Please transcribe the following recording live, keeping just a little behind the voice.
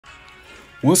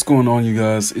What's going on, you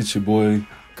guys? It's your boy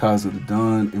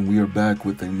KaizaThaDon, and we are back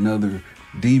with another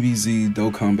DBZ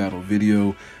Dokkan battle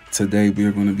video. Today we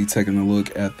are going to be taking a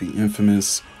look at the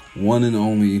infamous one and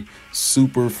only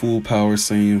Super Full Power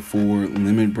Saiyan 4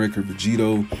 Limit Breaker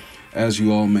Vegito. As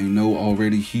you all may know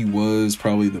already, he was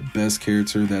probably the best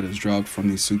character that has dropped from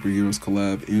the Superheroes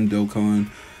collab in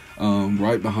Dokkan.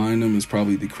 Right behind him is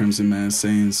probably the Crimson Mask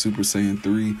Saiyan Super Saiyan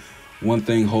 3. One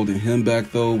thing holding him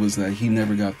back, though, was that he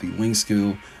never got the link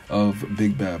skill of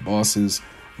Big Bad Bosses.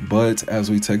 But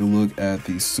as we take a look at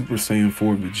the Super Saiyan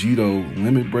 4 Vegito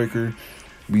Limit Breaker,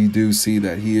 we do see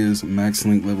that he is max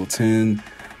link level 10.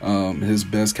 His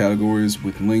best categories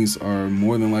with links are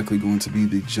more than likely going to be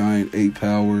the Giant 8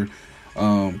 Power.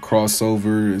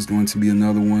 Crossover is going to be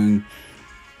another one.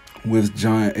 With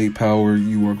Giant 8 Power,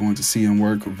 you are going to see him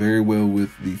work very well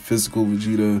with the physical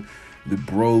Vegeta, the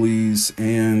Brolys,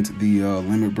 and the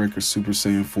Limit Breaker Super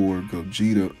Saiyan 4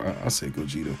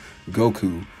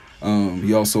 Goku.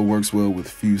 He also works well with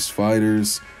Fused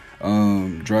Fighters,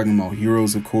 Dragon Ball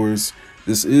Heroes, of course.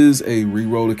 This is a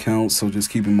reroll account, so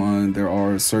just keep in mind there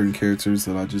are certain characters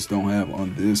that I just don't have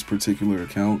on this particular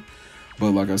account.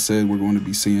 But like I said, we're going to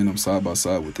be seeing them side by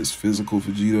side with this physical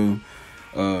Vegito.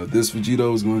 This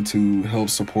Vegito is going to help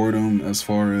support him as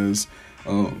far as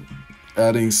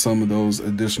adding some of those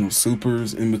additional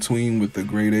supers in between with the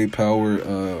grade 8 power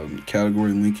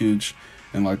category linkage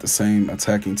and like the same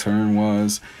attacking turn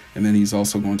wise. And then he's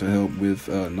also going to help with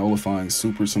nullifying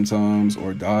super sometimes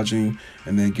or dodging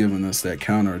and then giving us that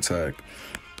counter attack.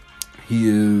 He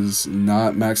is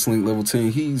not max link level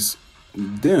 10. He's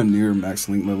damn near max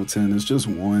link level 10. It's just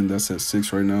one that's at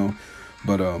 6 right now.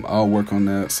 But I'll work on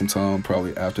that sometime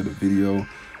probably after the video.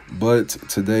 But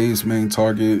today's main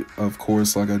target, of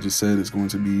course, like I just said, is going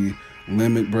to be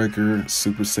Limit Breaker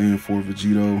Super Saiyan 4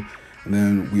 Vegito. And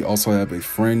then we also have a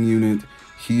friend unit.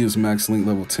 He is max link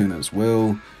level 10 as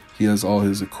well. He has all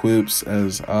his equips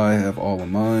as I have all of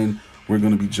mine. We're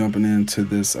going to be jumping into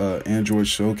this Android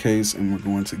showcase, and we're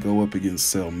going to go up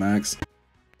against CELLMAX.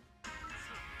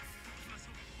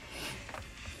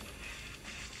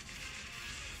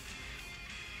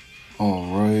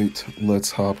 Alright, let's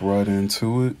hop right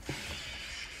into it.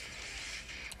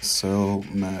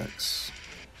 CELLMAX.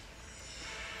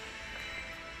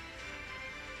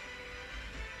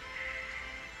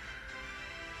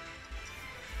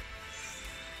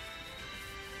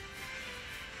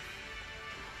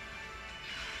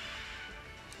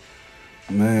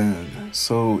 Man,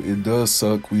 so it does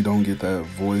suck we don't get that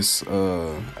voice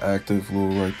active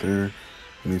little right there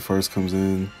when he first comes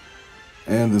in.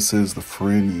 And this is the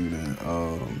friend unit.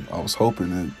 I was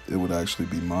hoping it would actually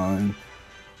be mine.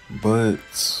 But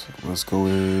let's go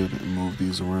ahead and move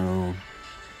these around.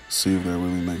 See if that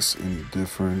really makes any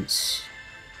difference.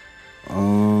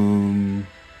 Do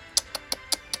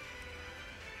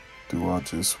I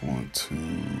just want to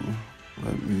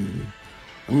let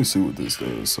me see what this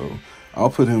does. So I'll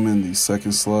put him in the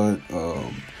second slot.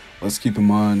 Let's keep in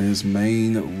mind his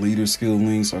main leader skill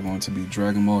links are going to be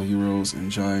Dragon Ball Heroes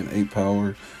and Giant 8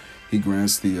 Power. He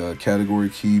grants the category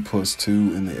key +2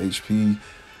 in the HP.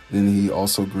 Then he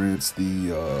also grants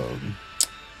the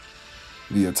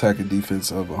attack and defense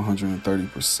of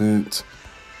 130%.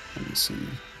 Let me see.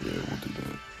 Yeah, we'll do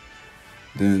that.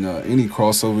 Then any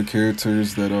crossover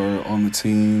characters that are on the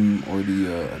team or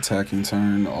the attacking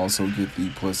turn also get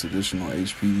the plus additional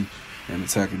HP and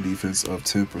attack and defense of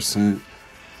 10%.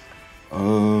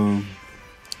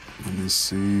 Let me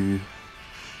see.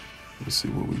 Let's see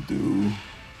what we do.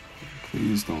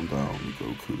 Please don't die on me,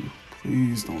 Goku.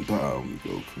 Please don't die on me,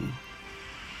 Goku.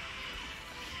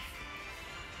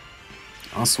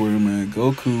 I swear, man,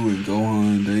 Goku and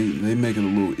Gohan, they make it a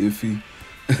little iffy.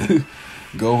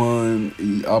 Gohan,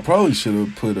 I probably should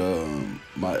have put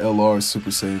my LR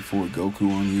Super Saiyan 4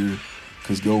 Goku on here,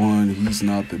 because Gohan, he's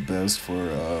not the best for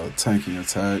tanking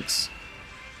attacks,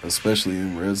 especially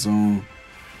in red zone.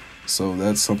 So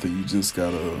that's something you just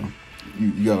gotta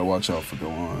watch out for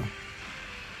Gohan.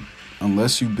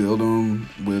 Unless you build him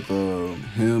with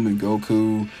him and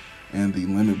Goku and the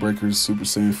Limit Breakers Super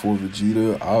Saiyan 4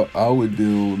 Vegeta, I would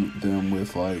build them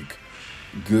with like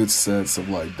good sets of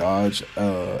like dodge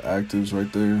actives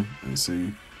right there and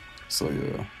see. So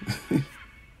yeah.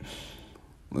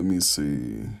 Let me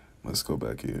see. Let's go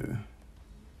back in.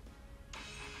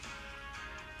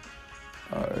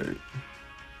 Alright.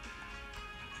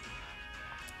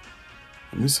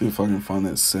 Let me see if I can find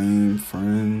that same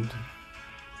friend.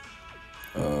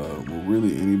 Well,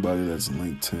 really anybody that's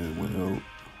linked 10 would help.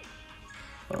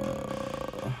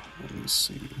 Let me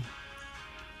see.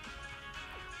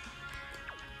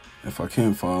 If I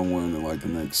can't find one in like the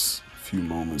next few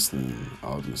moments, then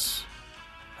I'll just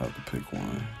have to pick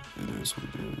one. It is what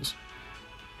it is.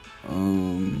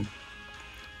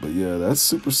 But yeah, that's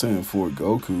Super Saiyan 4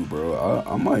 Goku, bro.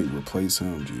 I might replace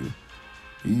him, G.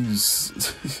 He's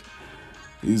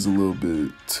he's a little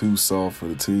bit too soft for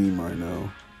the team right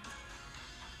now.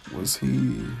 Was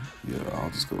he? Yeah,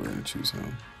 I'll just go ahead and choose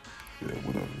him. Yeah,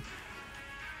 whatever.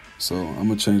 So I'm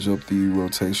gonna change up the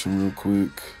rotation real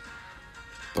quick.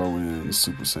 Throw in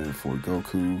Super Saiyan 4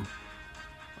 Goku.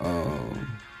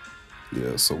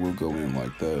 Yeah, so we'll go in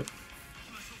like that.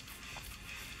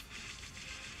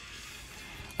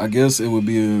 I guess it would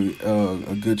be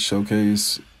a good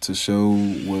showcase to show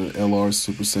what LR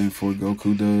Super Saiyan 4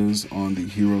 Goku does on the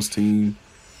Heroes team.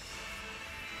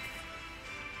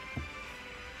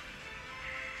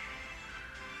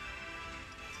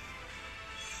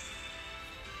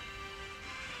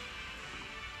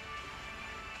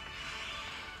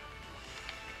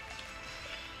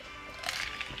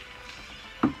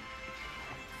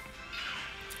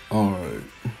 Alright.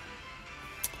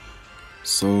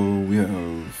 So we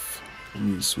have, let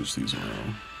me switch these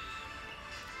around.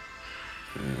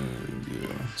 And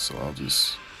yeah, so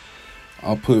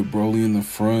I'll put Broly in the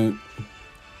front.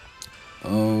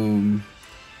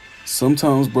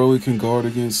 Sometimes Broly can guard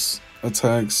against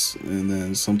attacks, and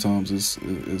then sometimes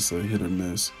it's a hit or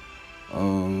miss. Let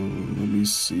me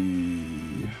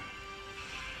see.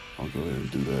 I'll go ahead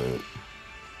and do that.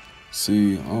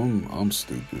 See, I'm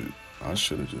stupid. I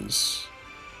should have just,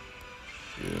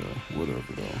 yeah,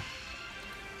 whatever though.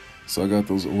 So I got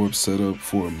those orbs set up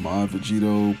for my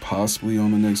Vegito possibly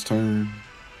on the next turn.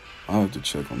 I'll have to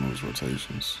check on those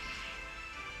rotations.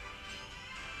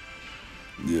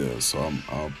 Yeah, so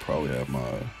I'll probably have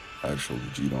my actual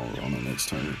Vegito on the next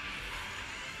turn.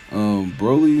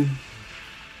 Broly,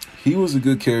 he was a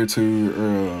good character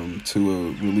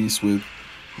to release with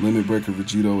Limit Breaker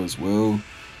Vegito as well.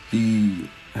 He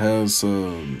has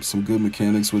some good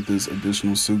mechanics with his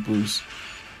additional supers.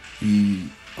 He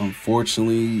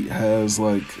unfortunately has,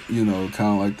 like, you know,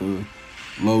 kind of like the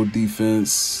low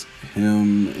defense.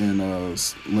 Him and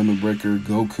Limit Breaker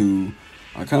Goku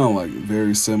are kind of like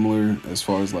very similar as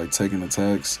far as like taking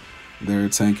attacks. Their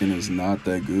tanking is not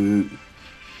that good.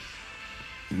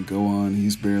 And Gohan,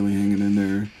 he's barely hanging in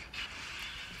there.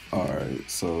 Alright,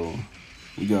 so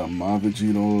we got my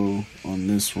Vegito on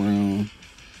this round.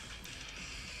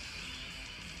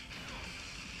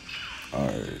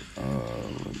 Alright,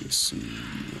 let me see.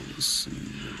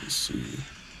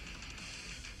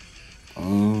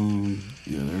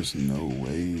 Yeah, there's no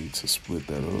way to split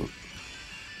that up.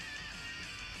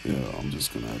 Yeah, I'm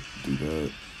just gonna have to do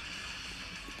that.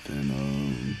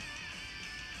 Then,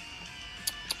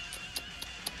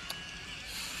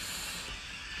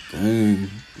 dang,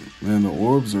 man, the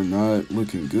orbs are not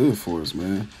looking good for us,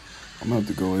 man. I'm gonna have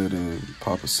to go ahead and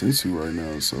pop a Sensu right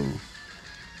now, so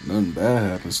nothing bad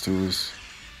happens to us.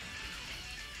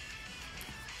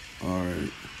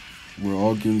 Alright, we're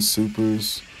all getting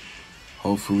supers.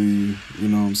 Hopefully, you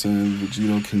know what I'm saying,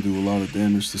 Vegito can do a lot of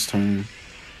damage this turn.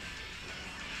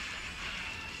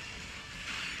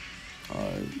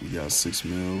 Alright, we got 6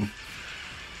 mil.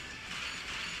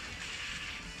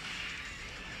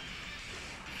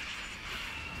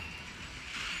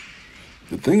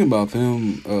 The thing about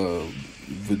them,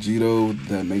 Vegito,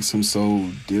 that makes him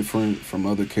so different from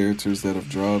other characters that have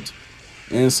dropped,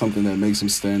 and something that makes him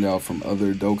stand out from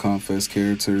other Dokkan Fest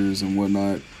characters and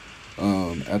whatnot,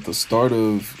 at the start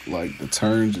of like the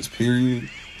turn, just period,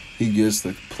 he gets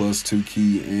the +2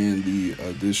 key and the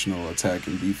additional attack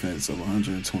and defense of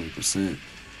 120%.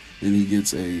 Then he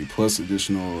gets a plus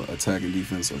additional attack and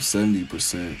defense of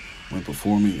 70% when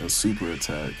performing a super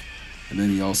attack. And then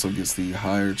he also gets the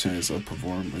higher chance of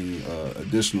performing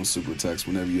additional super attacks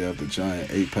whenever you have the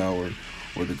giant 8 power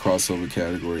or the crossover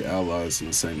category allies in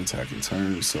the same attacking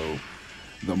turn. So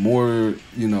the more,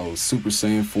 you know, Super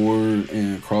Saiyan 4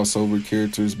 and crossover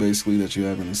characters basically that you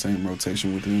have in the same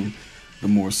rotation with him, the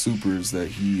more supers that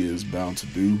he is bound to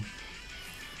do.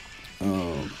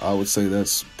 I would say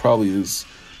that's probably his,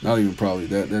 not even probably,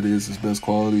 that is his best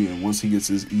quality. And once he gets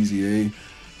his Easy A,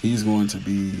 he's going to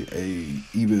be an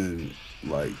even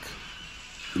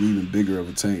bigger of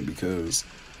a tank, because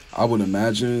I would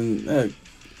imagine that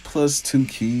 +2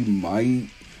 key might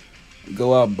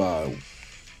go out by,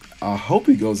 I hope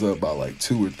he goes up by like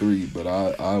 2 or 3, but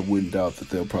I wouldn't doubt that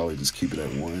they'll probably just keep it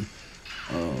at 1.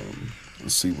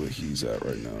 Let's see what he's at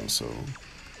right now. So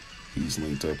he's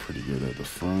linked up pretty good at the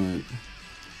front.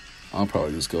 I'll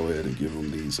probably just go ahead and give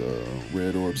him these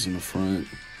red orbs in the front.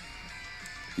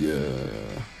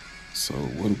 Yeah. So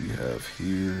what do we have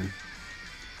here?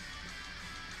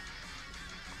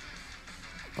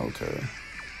 Okay.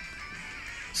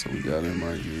 So we got him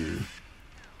right here.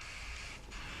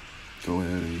 Go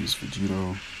ahead and use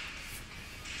Vegito.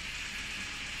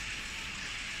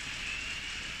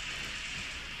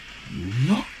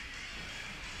 No.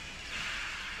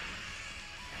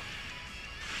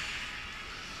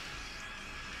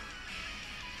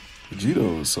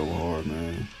 Vegito is so hard,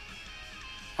 man.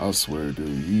 I swear, dude.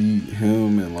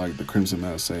 Him and like the Crimson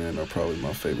Mask Saiyan are probably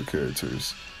my favorite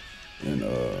characters in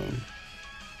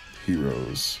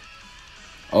Heroes.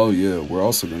 Oh yeah, we're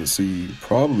also gonna see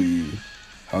probably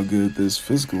how good this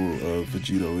physical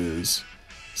Vegito is,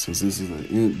 since this is an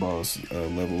Int boss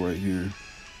level right here.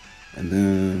 And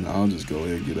then I'll just go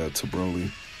ahead and get that to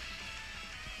Broly.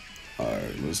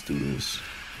 Alright, let's do this.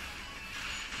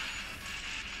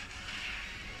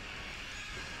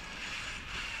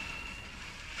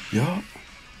 Yup.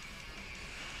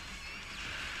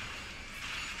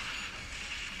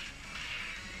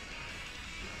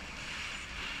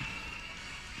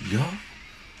 Yup.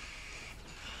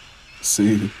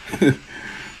 See?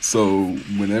 So,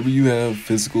 whenever you have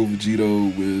physical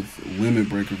Vegito with limit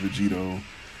breaker Vegito,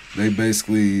 they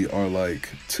basically are like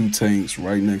two tanks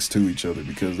right next to each other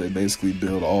because they basically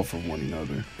build off of one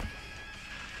another.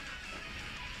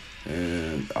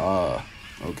 And,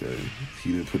 okay,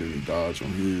 he didn't put any dodge on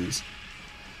his.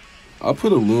 I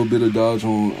put a little bit of dodge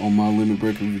on my limit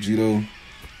breaker Vegito,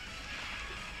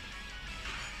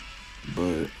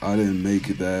 but I didn't make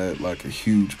it that like a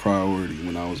huge priority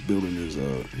when I was building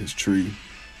his tree.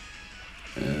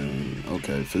 And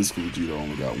okay, physical Vegito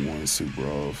only got one super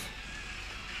off.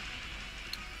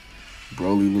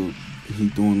 Broly, look, he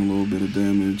doing a little bit of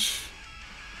damage.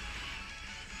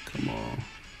 Come on.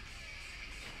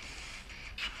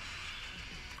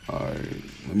 Alright,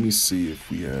 let me see if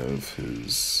we have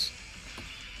his.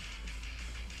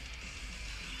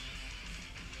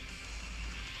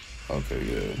 Okay,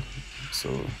 yeah.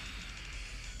 So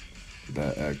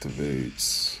that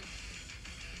activates.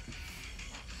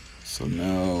 So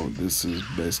now this is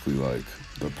basically like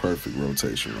the perfect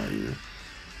rotation right here.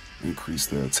 Increase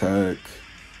the attack.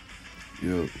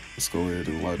 Yep, let's go ahead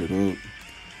and light it up.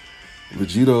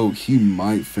 Vegito, he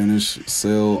might finish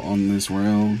Cell on this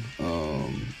round.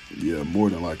 Yeah, more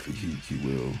than likely he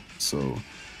will. So,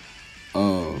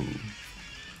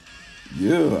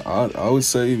 yeah, I would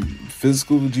say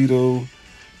physical Vegito.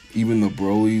 Even the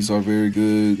Brolys are very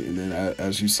good. And then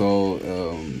as you saw,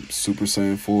 Super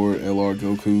Saiyan 4 LR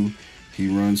Goku, he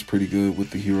runs pretty good with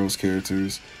the Heroes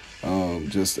characters.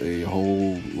 Just a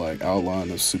whole like outline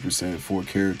of Super Saiyan 4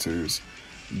 characters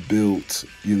built,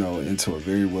 you know, into a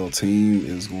very well team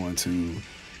is going to,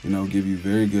 you know, give you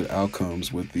very good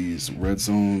outcomes with these red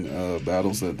zone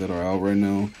battles that are out right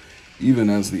now. Even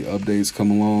as the updates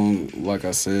come along, like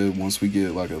I said, once we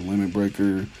get like a limit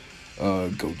breaker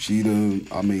Gogeta,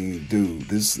 I mean, dude,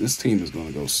 this team is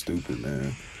gonna go stupid,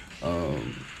 man.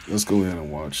 Let's go ahead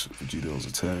and watch Vegito's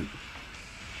attack.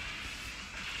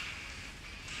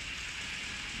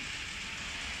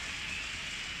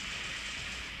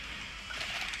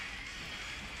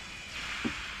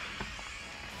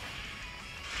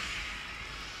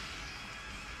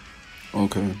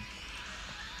 Okay.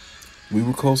 We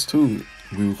were close to it.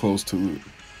 We were close to it.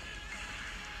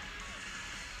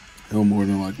 He'll more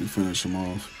than likely finish him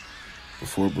off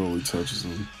before Broly touches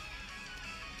him.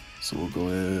 So we'll go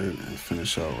ahead and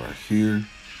finish out right here.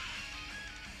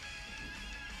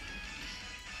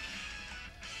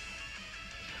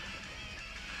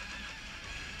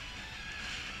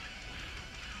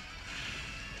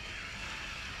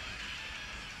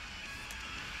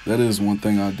 That is one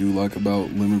thing I do like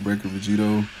about Limit Breaker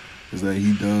Vegito, is that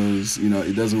he does, you know,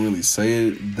 it doesn't really say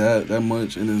it that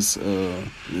much in his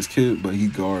kit, but he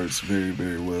guards very,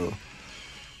 very well.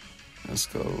 Let's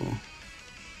go.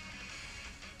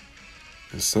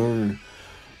 Yes, sir.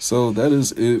 So that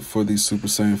is it for the Super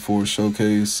Saiyan 4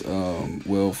 showcase.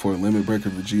 Well, for Limit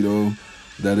Breaker Vegito,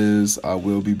 that is, I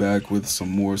will be back with some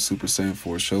more Super Saiyan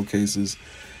 4 showcases.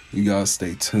 You guys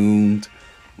stay tuned.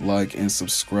 Like and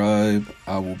subscribe.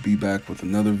 I will be back with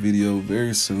another video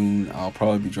very soon. I'll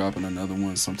probably be dropping another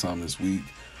one sometime this week,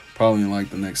 probably in like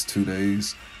the next 2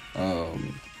 days.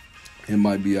 It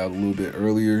might be out a little bit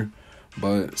earlier,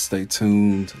 but stay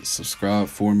tuned. Subscribe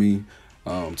for me.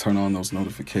 Turn on those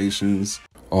notifications.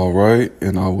 All right,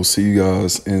 and I will see you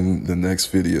guys in the next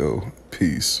video.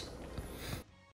 Peace.